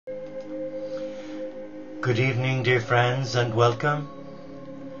Good evening, dear friends, and welcome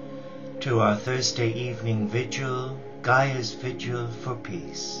to our Thursday evening vigil, Gaia's Vigil for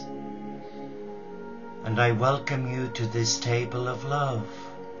Peace. And I welcome you to this table of love,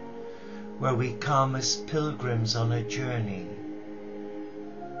 where we come as pilgrims on a journey,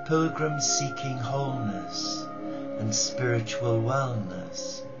 pilgrims seeking wholeness and spiritual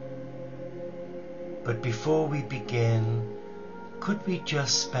wellness. But before we begin, could we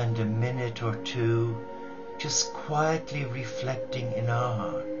just spend a minute or two just quietly reflecting in our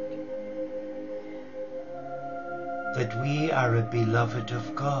heart that we are a beloved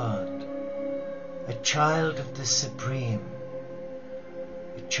of God, a child of the Supreme,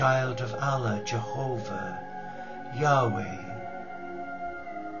 a child of Allah, Jehovah, Yahweh.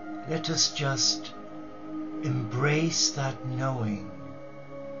 Let us just embrace that knowing.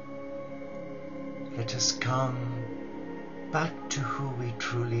 Let us come back to who we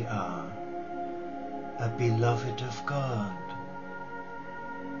truly are, a beloved of God,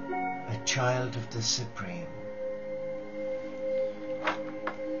 a child of the Supreme.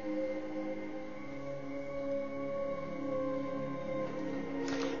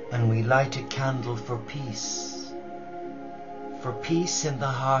 And we light a candle for peace in the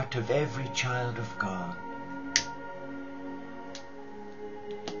heart of every child of God.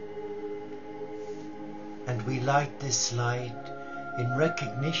 And we light this light in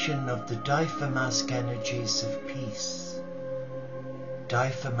recognition of the Difemasc energies of peace.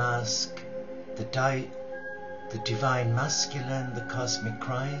 Difemasc, the divine masculine, the cosmic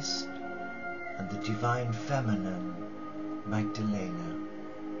Christ, and the divine feminine, Magdalena.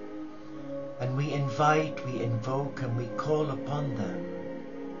 And we invite, we invoke, and we call upon them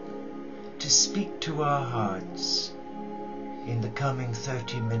to speak to our hearts in the coming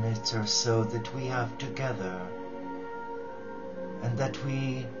 30 minutes or so that we have together, and that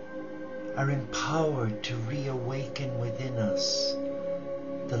we are empowered to reawaken within us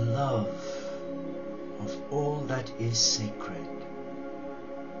the love of all that is sacred.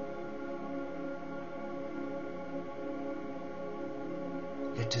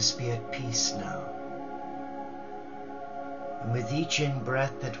 Let us be at peace now. And with each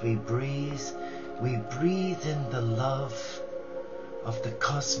in-breath that we breathe in the love of the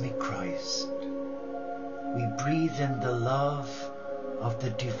cosmic Christ. We breathe in the love of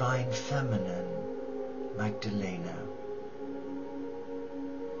the divine feminine, Magdalena.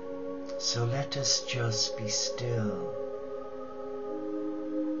 So let us just be still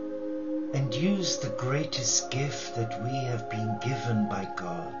and use the greatest gift that we have been given by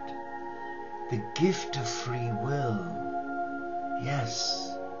God, the gift of free will.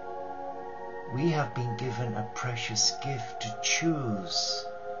 Yes, we have been given a precious gift to choose,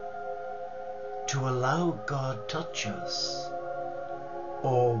 to allow God touch us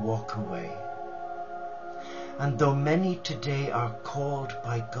or walk away. And though many today are called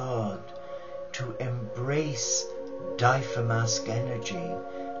by God to embrace Difemasc energy,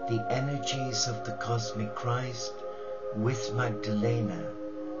 the energies of the cosmic Christ with Magdalena,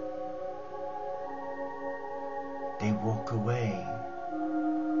 they walk away.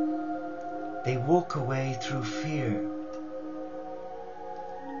 They walk away through fear.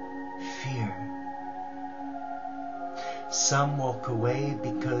 Fear. Some walk away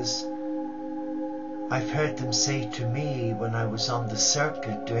because I've heard them say to me when I was on the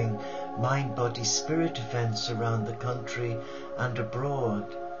circuit doing mind, body, spirit events around the country and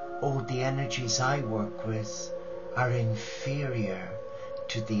abroad, oh, the energies I work with are inferior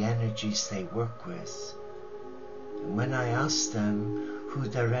to the energies they work with. And when I asked them who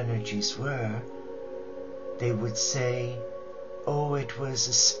their energies were, they would say, oh, it was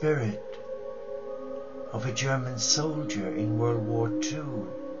a spirit of a German soldier in World War II.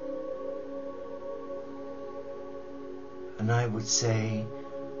 And I would say,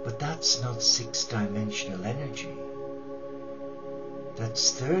 but that's not six-dimensional energy.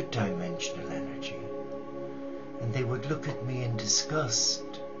 That's third-dimensional energy. And they would look at me in disgust,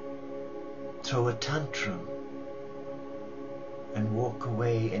 throw a tantrum, and walk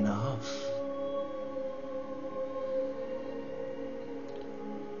away in a huff.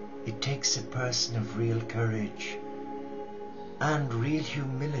 It takes a person of real courage and real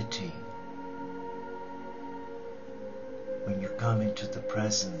humility when you come into the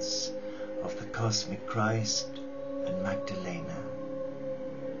presence of the cosmic Christ and Magdalena.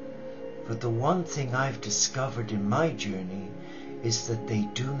 But the one thing I've discovered in my journey is that they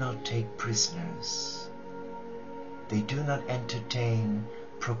do not take prisoners. They do not entertain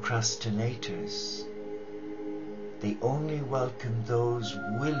procrastinators. They only welcome those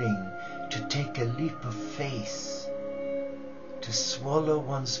willing to take a leap of faith, to swallow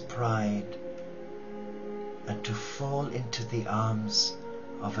one's pride and to fall into the arms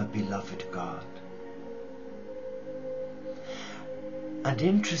of a beloved God. And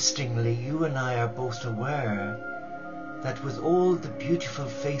interestingly, you and I are both aware that with all the beautiful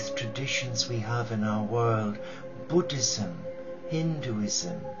faith traditions we have in our world, Buddhism,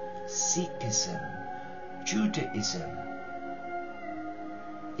 Hinduism, Sikhism, Judaism,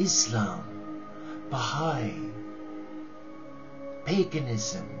 Islam, Baha'i,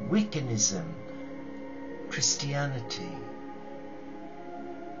 paganism, Wiccanism, Christianity,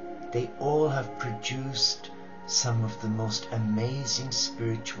 they all have produced some of the most amazing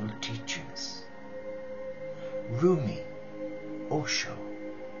spiritual teachers. Rumi, Osho,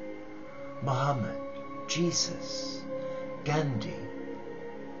 Muhammad, Jesus, Gandhi,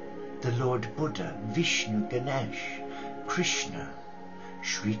 the Lord Buddha, Vishnu, Ganesh, Krishna,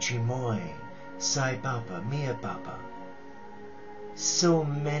 Sri Chinmoy, Sai Baba, Mia Baba. So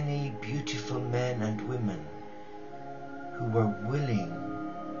many beautiful men and women who were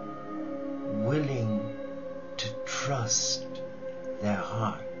willing to trust their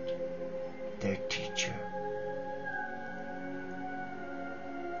heart, their teacher.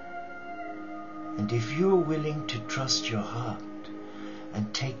 And if you're willing to trust your heart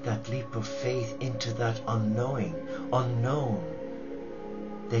and take that leap of faith into that unknown,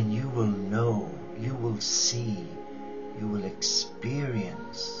 then you will know, you will see, you will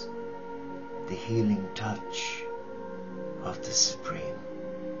experience the healing touch of the Supreme.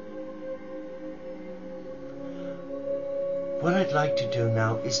 What I'd like to do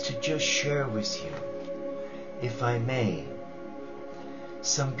now is to just share with you, if I may,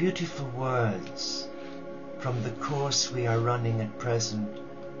 some beautiful words from the course we are running at present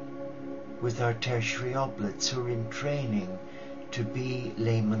with our tertiary oblates who are in training to be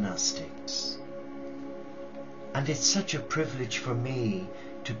lay monastics. And it's such a privilege for me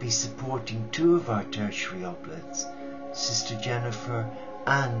to be supporting two of our tertiary oblates, Sister Jennifer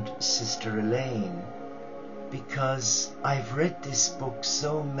and Sister Elaine, because I've read this book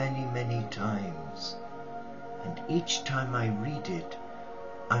so many times, and each time I read it,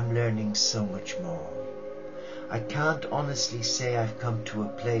 I'm learning so much more. I can't honestly say I've come to a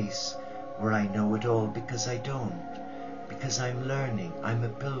place where I know it all, because I don't. Because I'm learning. I'm a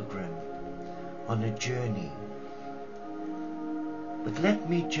pilgrim on a journey. But let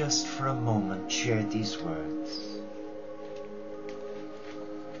me just for a moment share these words.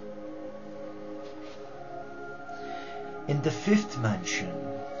 In the fifth mansion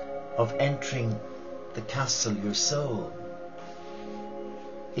of entering the castle, your soul,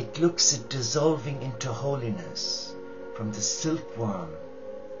 it looks at dissolving into holiness from the silkworm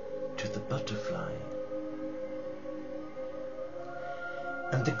to the butterfly.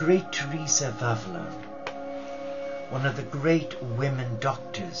 And the great Teresa of Avila, one of the great women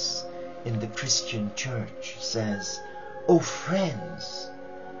doctors in the Christian church, says, "Oh friends,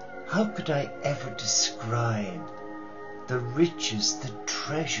 how could I ever describe the riches, the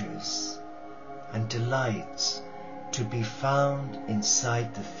treasures and delights to be found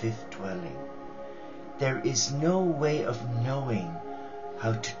inside the fifth dwelling? There is no way of knowing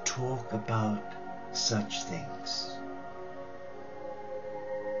how to talk about such things."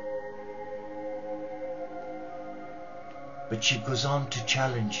 But she goes on to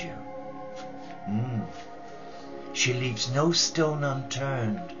challenge you. She leaves no stone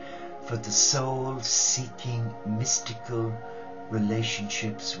unturned for the soul seeking mystical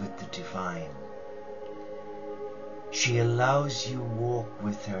relationships with the divine. She allows you walk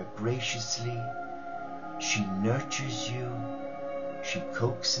with her graciously. She nurtures you. She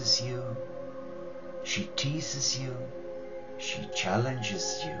coaxes you. She teases you. She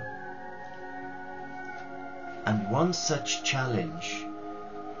challenges you. And one such challenge,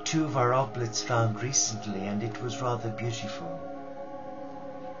 two of our oblates found recently, and it was rather beautiful.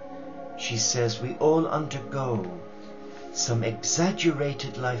 She says we all undergo some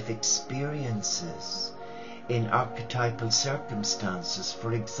exaggerated life experiences in archetypal circumstances.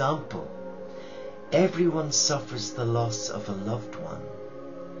 For example, everyone suffers the loss of a loved one.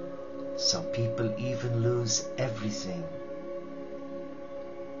 Some people even lose everything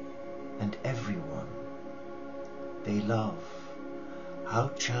and everyone they love. How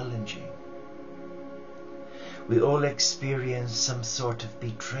challenging. We all experience some sort of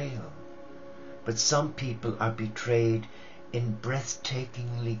betrayal, but some people are betrayed in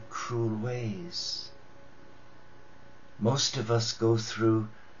breathtakingly cruel ways. Most of us go through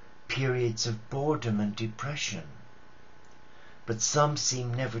periods of boredom and depression, but some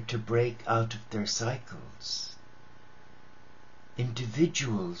seem never to break out of their cycles.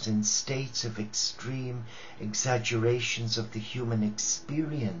 Individuals in states of extreme exaggerations of the human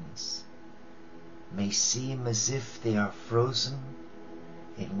experience may seem as if they are frozen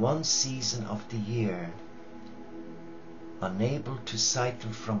in one season of the year, unable to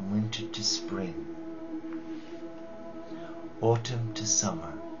cycle from winter to spring, autumn to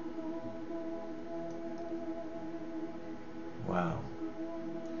summer. Wow.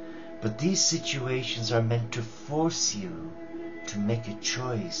 But these situations are meant to force you to make a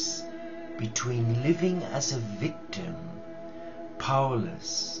choice between living as a victim,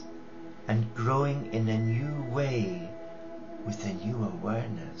 powerless, and growing in a new way with a new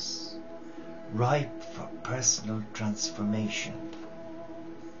awareness, ripe for personal transformation.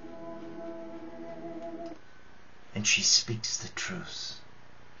 And she speaks the truth.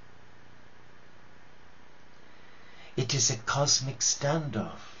 It is a cosmic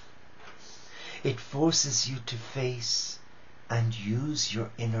standoff. It forces you to face and use your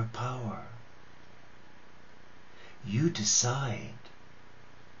inner power. You decide.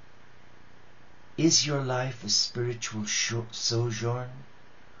 Is your life a spiritual sojourn,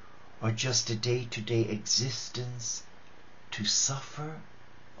 or just a day-to-day existence to suffer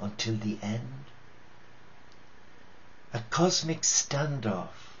until the end? A cosmic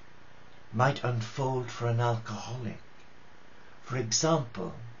standoff might unfold for an alcoholic, for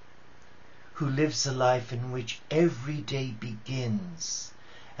example, who lives a life in which every day begins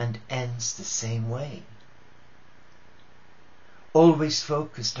and ends the same way, always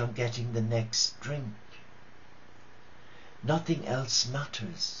focused on getting the next drink. Nothing else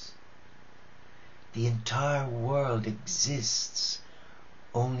matters. The entire world exists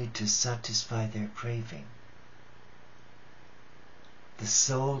only to satisfy their craving. The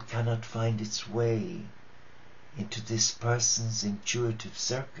soul cannot find its way into this person's intuitive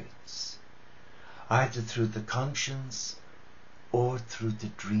circuits, either through the conscience or through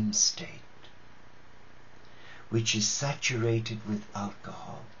the dream state, which is saturated with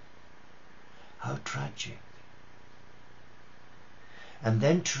alcohol. How tragic. And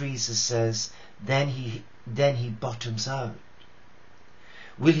then Teresa says, then he bottoms out.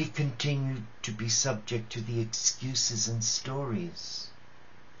 Will he continue to be subject to the excuses and stories?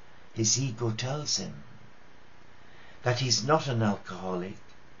 His ego tells him that he's not an alcoholic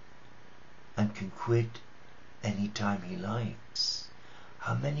and can quit any time he likes.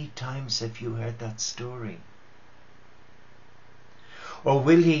 How many times have you heard that story? Or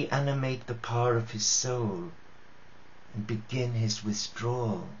will he animate the power of his soul and begin his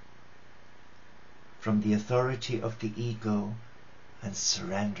withdrawal from the authority of the ego and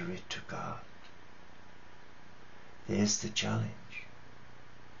surrender it to God? There's the challenge.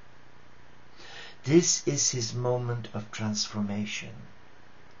 This is his moment of transformation,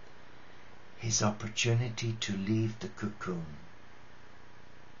 his opportunity to leave the cocoon.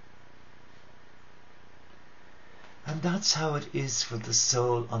 And that's how it is for the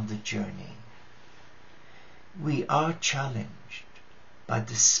soul on the journey. We are challenged by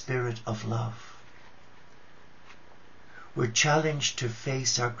the spirit of love. We're challenged to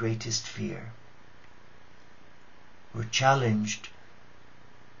face our greatest fear. We're challenged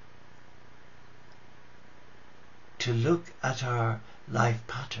to look at our life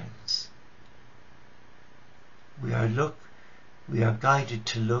patterns. We are guided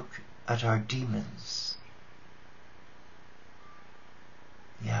to look at our demons.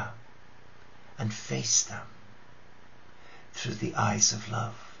 Yeah, and face them through the eyes of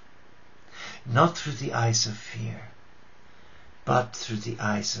love. Not through the eyes of fear, but through the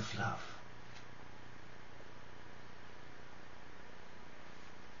eyes of love.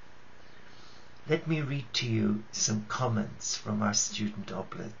 Let me read to you some comments from our student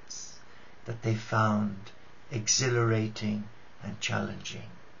oblates that they found exhilarating and challenging.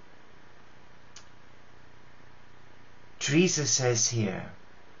 Teresa says here,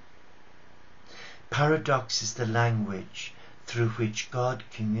 paradox is the language through which God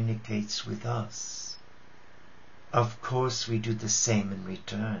communicates with us. Of course we do the same in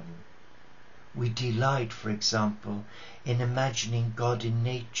return. We delight, for example, in imagining God in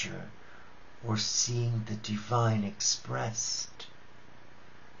nature or seeing the divine expressed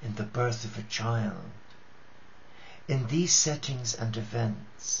in the birth of a child. In these settings and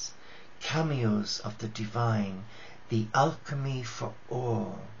events, cameos of the divine, the alchemy for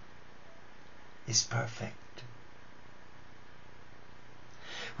all is perfect.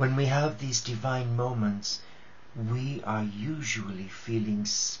 When we have these divine moments, we are usually feeling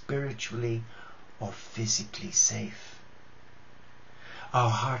spiritually or physically safe. Our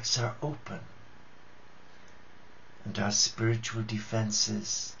hearts are open and our spiritual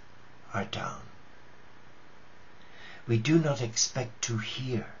defenses are down. We do not expect to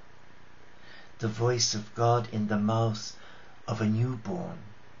hear the voice of God in the mouth of a newborn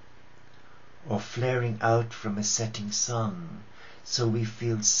or flaring out from a setting sun, so we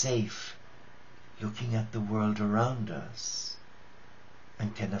feel safe looking at the world around us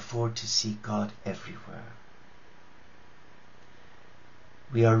and can afford to see God everywhere.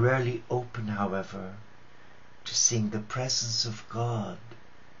 We are rarely open, however, to seeing the presence of God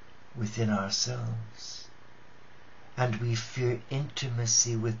within ourselves, and we fear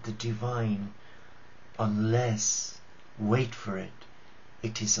intimacy with the divine unless, wait for it,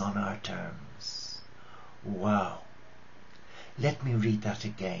 it is on our terms. Wow. Let me read that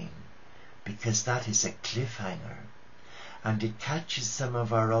again, because that is a cliffhanger, and it catches some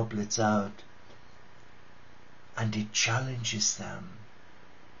of our oblates out, and it challenges them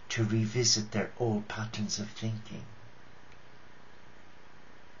to revisit their old patterns of thinking.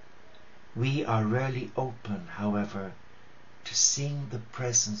 We are rarely open, however, to seeing the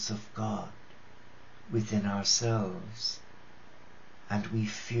presence of God within ourselves, and we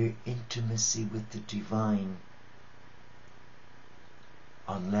fear intimacy with the divine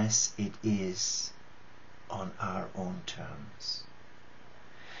unless it is on our own terms.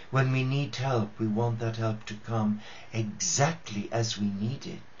 When we need help, we want that help to come exactly as we need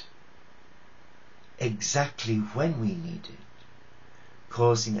it, exactly when we need it,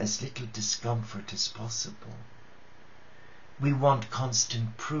 causing as little discomfort as possible. We want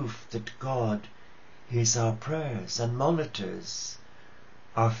constant proof that God hears our prayers and monitors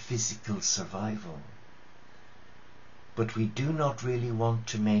our physical survival. But we do not really want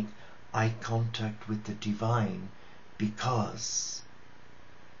to make eye contact with the divine because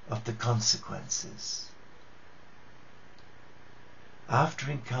of the consequences.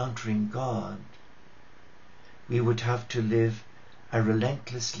 After encountering God, we would have to live a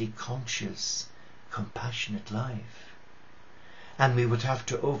relentlessly conscious, compassionate life. And we would have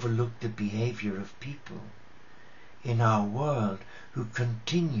to overlook the behavior of people in our world who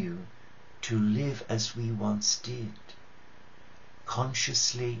continue to live as we once did,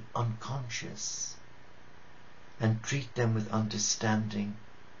 consciously unconscious, and treat them with understanding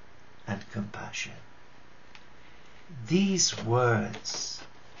and compassion. These words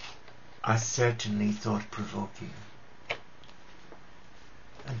are certainly thought-provoking.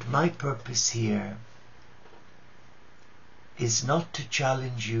 And my purpose here is not to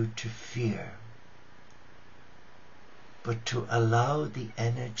challenge you to fear, but to allow the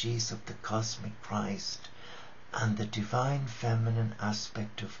energies of the cosmic Christ and the divine feminine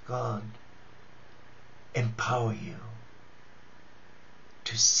aspect of God empower you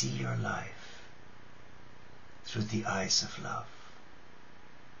to see your life through the eyes of love.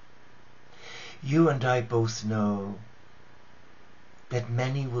 You and I both know that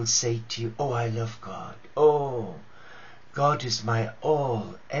many will say to you, "Oh, I love God. Oh, God is my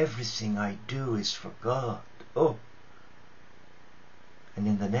all. Everything I do is for God. Oh." And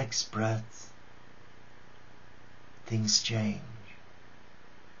in the next breath, things change.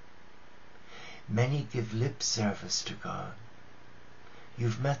 Many give lip service to God.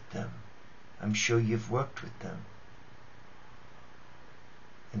 You've met them. I'm sure you've worked with them.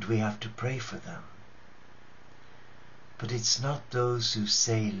 And we have to pray for them. But it's not those who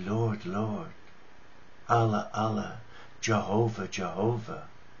say, "Lord, Lord, Allah, Allah, Jehovah, Jehovah,"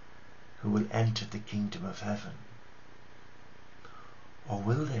 who will enter the kingdom of heaven. Or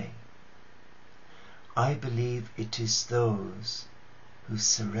will they? I believe it is those who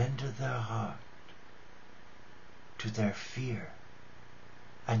surrender their heart to their fear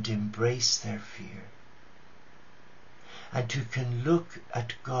and embrace their fear, and who can look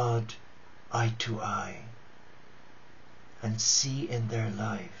at God eye to eye and see in their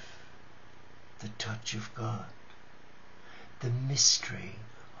life the touch of God, the mystery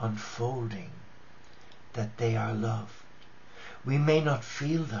unfolding that they are loved. We may not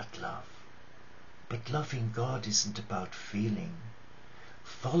feel that love, but loving God isn't about feeling.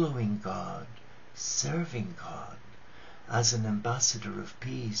 Following God, serving God as an ambassador of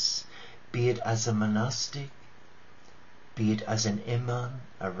peace, be it as a monastic, be it as an imam,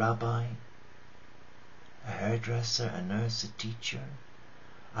 a rabbi, a hairdresser, a nurse, a teacher,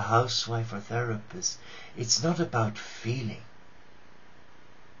 a housewife or therapist. It's not about feeling.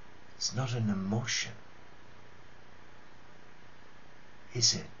 It's not an emotion.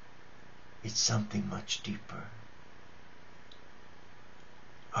 Is it? It's something much deeper.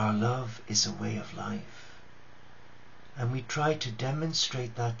 Our love is a way of life, and we try to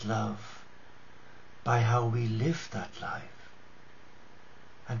demonstrate that love by how we live that life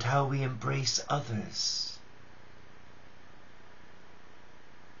and how we embrace others.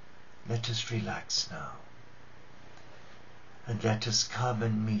 Let us relax now, and let us come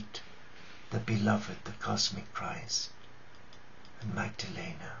and meet the beloved, the cosmic Christ, and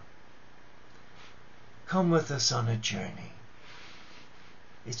Magdalena. come with us on a journey.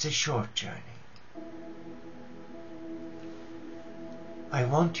 It's a short journey. I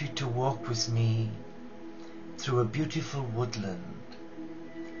want you to walk with me through a beautiful woodland,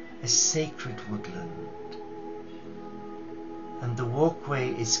 a sacred woodland. And the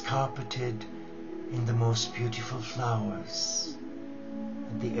walkway is carpeted in the most beautiful flowers,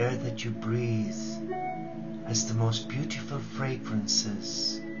 and the air that you breathe has the most beautiful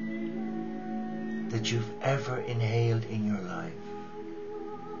fragrances that you've ever inhaled in your life.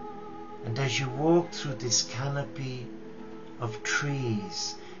 And as you walk through this canopy of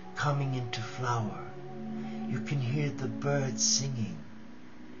trees coming into flower, you can hear the birds singing.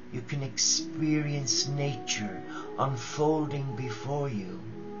 You can experience nature unfolding before you.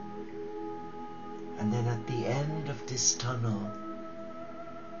 And then at the end of this tunnel,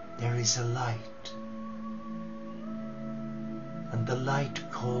 there is a light. And the light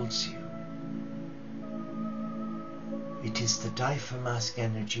calls you. It is the Difemasc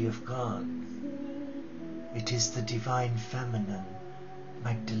energy of God. It is the divine feminine,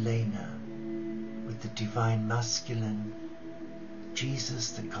 Magdalena, with the divine masculine,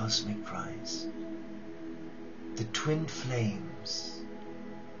 Jesus the cosmic Christ. The twin flames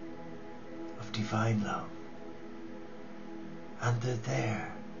of divine love. And they're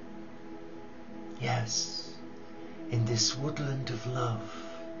there. Yes, in this woodland of love,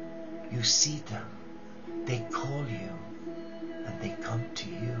 you see them. They call you and they come to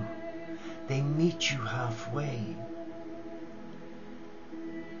you. They meet you halfway.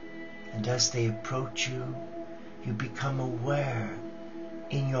 And as they approach you, you become aware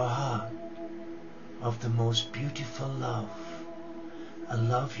in your heart of the most beautiful love, a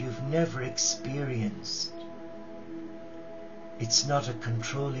love you've never experienced. It's not a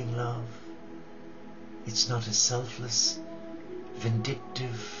controlling love. It's not a selfless,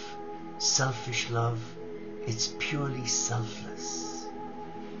 vindictive, selfish love. It's purely selfless.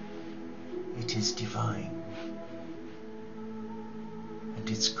 It is divine. And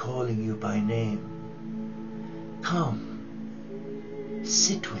it's calling you by name. Come,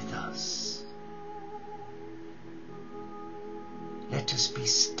 sit with us. Let us be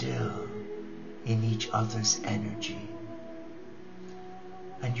still in each other's energy.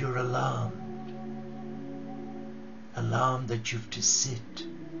 And you're alarmed that you've to sit,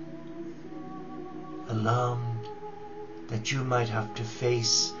 alarmed that you might have to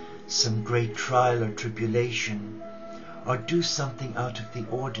face some great trial or tribulation, or do something out of the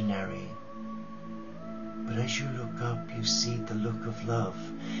ordinary. But as you look up, you see the look of love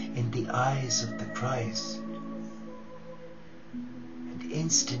in the eyes of the Christ, and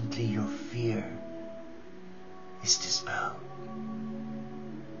instantly your fear is dispelled.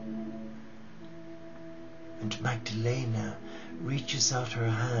 And Magdalena reaches out her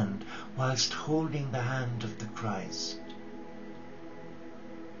hand whilst holding the hand of the Christ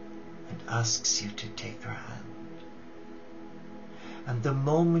and asks you to take her hand. And the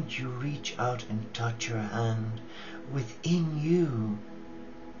moment you reach out and touch her hand, within you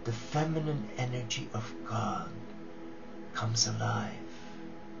the feminine energy of God comes alive.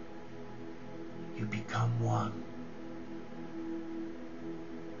 You become one.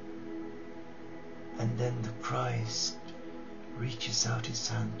 And then the Christ reaches out his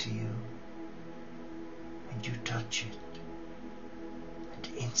hand to you, and you touch it, and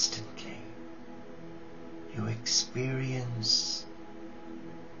instantly you experience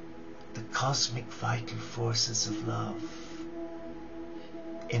the cosmic vital forces of love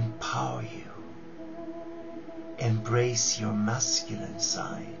empower you, embrace your masculine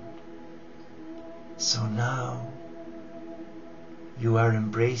side. So now you are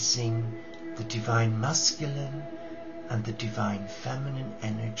embracing the divine masculine and the divine feminine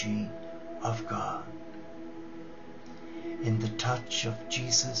energy of God. In the touch of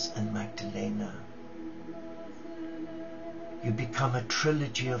Jesus and Magdalena, you become a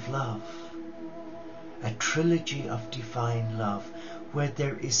trilogy of love, a trilogy of divine love where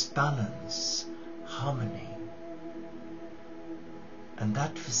there is balance, harmony, and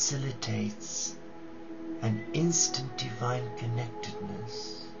that facilitates an instant divine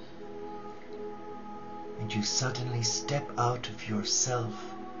connectedness. And you suddenly step out of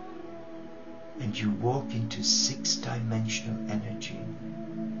yourself and you walk into six-dimensional energy,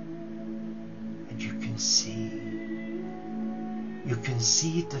 and you can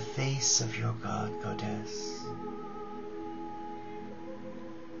see the face of your God, Goddess.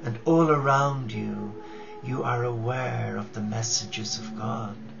 And all around you, you are aware of the messages of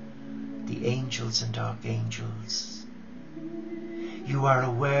God, the angels and archangels. You are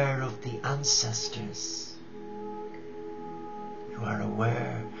aware of the ancestors. You are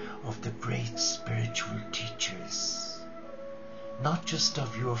aware of the great spiritual not just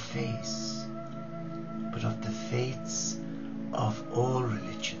of your faith, but of the faiths of all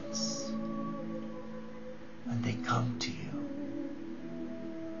religions. And they come to you,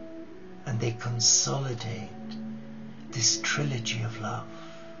 and they consolidate this trilogy of love.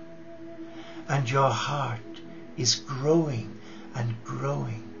 And your heart is growing and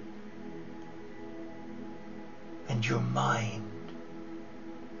growing, and your mind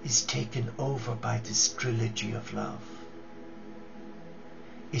is taken over by this trilogy of love.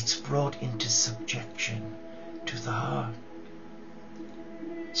 It's brought into subjection to the heart.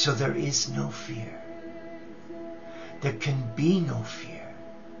 So there is no fear. There can be no fear.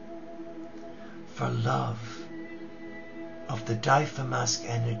 For love of the Difemasc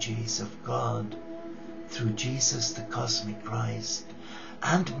energies of God through Jesus the Cosmic Christ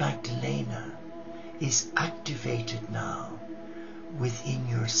and Magdalena is activated now within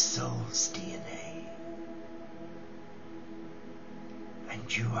your soul's DNA.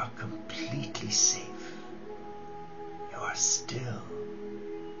 And you are completely safe. You are still.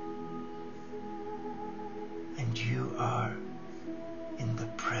 And you are in the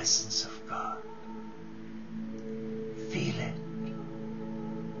presence of God. Feel it.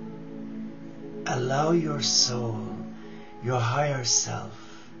 Allow your soul, your higher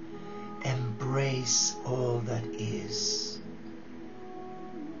self, embrace all that is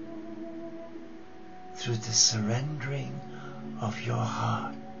through the surrendering of your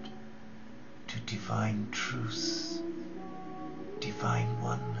heart to divine truth, divine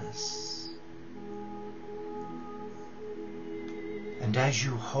oneness. And as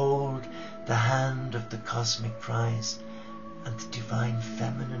you hold the hand of the Cosmic Christ and the Divine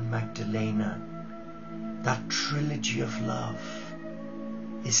Feminine Magdalena, that trilogy of love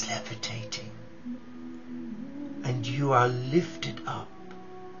is levitating, and you are lifted up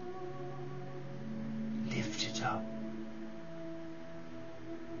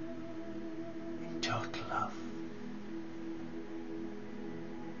in total love.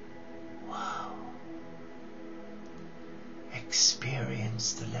 Wow.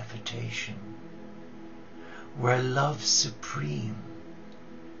 Experience the levitation where love supreme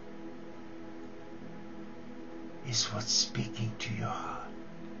is what's speaking to your heart.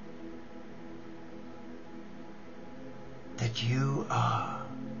 That you are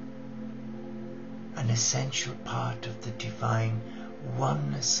an essential part of the divine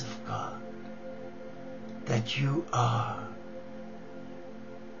oneness of God. That you are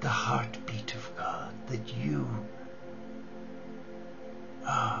the heartbeat of God. That you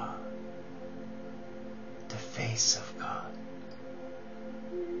are the face of God.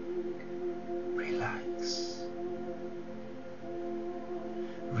 Relax.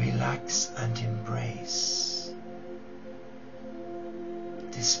 Relax and embrace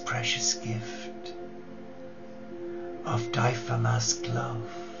this precious gift of Difemasc love,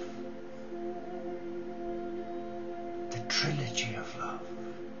 the trilogy of love.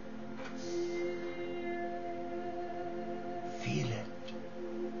 Feel it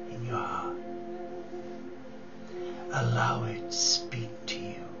in your heart. Allow it speak to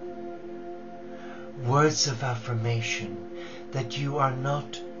you. Words of affirmation that you are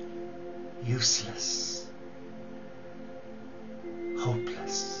not useless,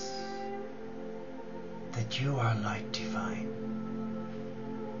 hopeless, that you are light divine,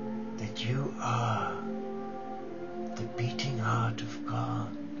 that you are the beating heart of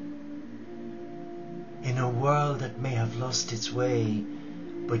God in a world that may have lost its way,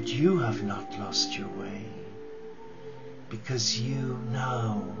 but you have not lost your way, because you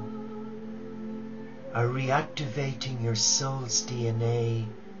now are reactivating your soul's DNA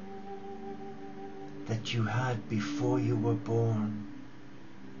that you had before you were born.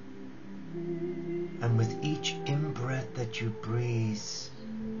 And with each in-breath that you breathe,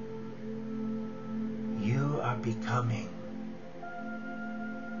 you are becoming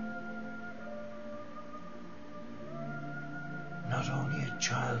not only a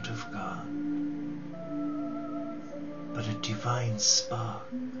child of God, but a divine spark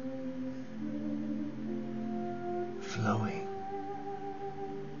flowing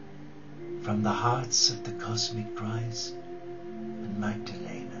from the hearts of the Cosmic Christ and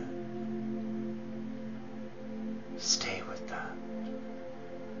Magdalena. Stay with that.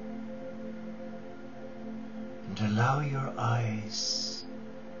 And allow your eyes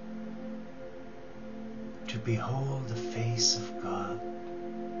to behold the face of God,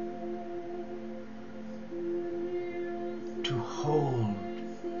 to hold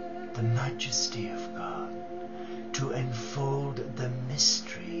the majesty of God, to enfold the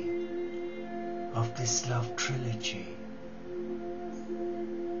mystery of this love trilogy.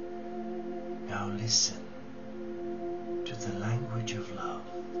 Now listen to the language of love.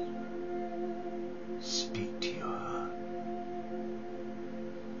 Speak to your heart.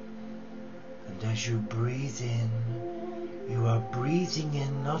 And as you breathe in, you are breathing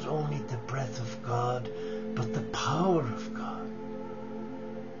in not only the breath of God, but the power of God.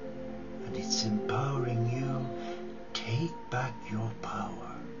 And it's empowering you. Take back your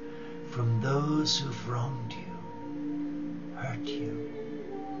power from those who've wronged you, hurt you,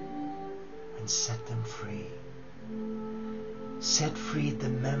 and set them free. Set free the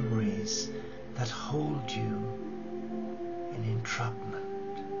memories that hold you in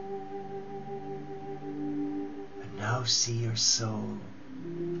entrapment. And now see your soul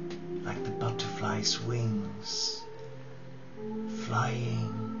like the butterfly's wings,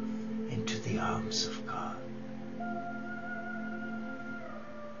 flying into the arms of God.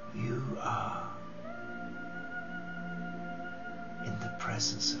 You are in the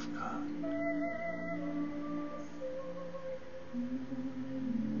presence of God.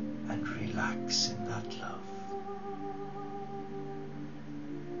 And relax in that love.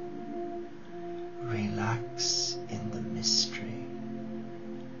 Relax in the mystery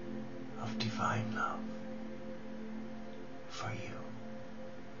of divine love for you.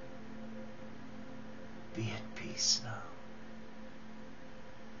 Be at peace now.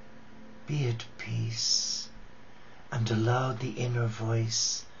 Be at peace and allow the inner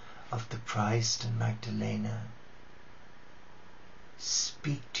voice of the Christ and Magdalena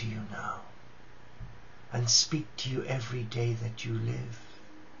speak to you now, and speak to you every day that you live.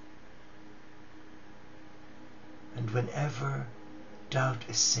 And whenever doubt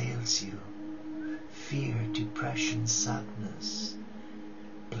assails you, fear, depression, sadness,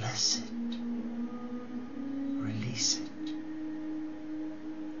 bless it, release it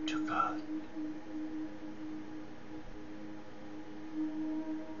to God.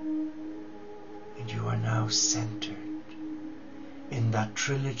 And you are now centered in that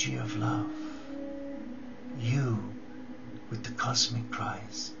trilogy of love, you with the cosmic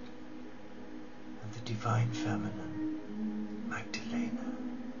Christ and the divine feminine Magdalena,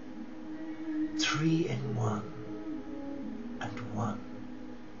 3 in 1 and 1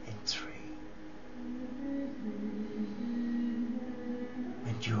 in 3.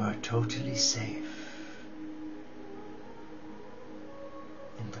 And you are totally safe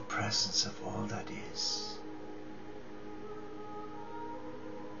in the presence of all that is.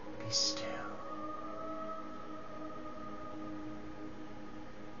 Be still.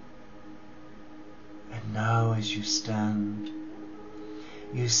 And now as you stand,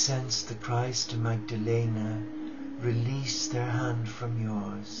 you sense the Christ and Magdalena release their hand from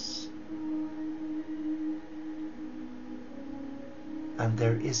yours. And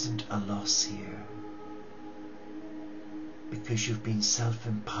there isn't a loss here, because you've been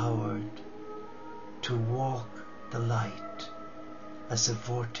self-empowered to walk the light as a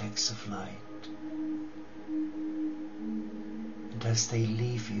vortex of light. And as they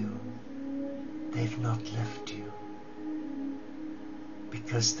leave you, they've not left you,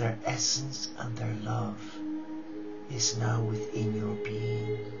 because their essence and their love is now within your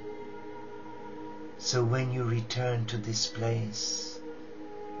being. So when you return to this place,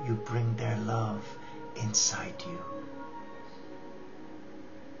 you bring their love inside you,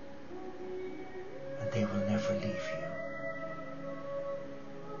 and they will never leave you,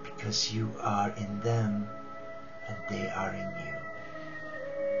 because you are in them and they are in you.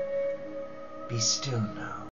 Be still now.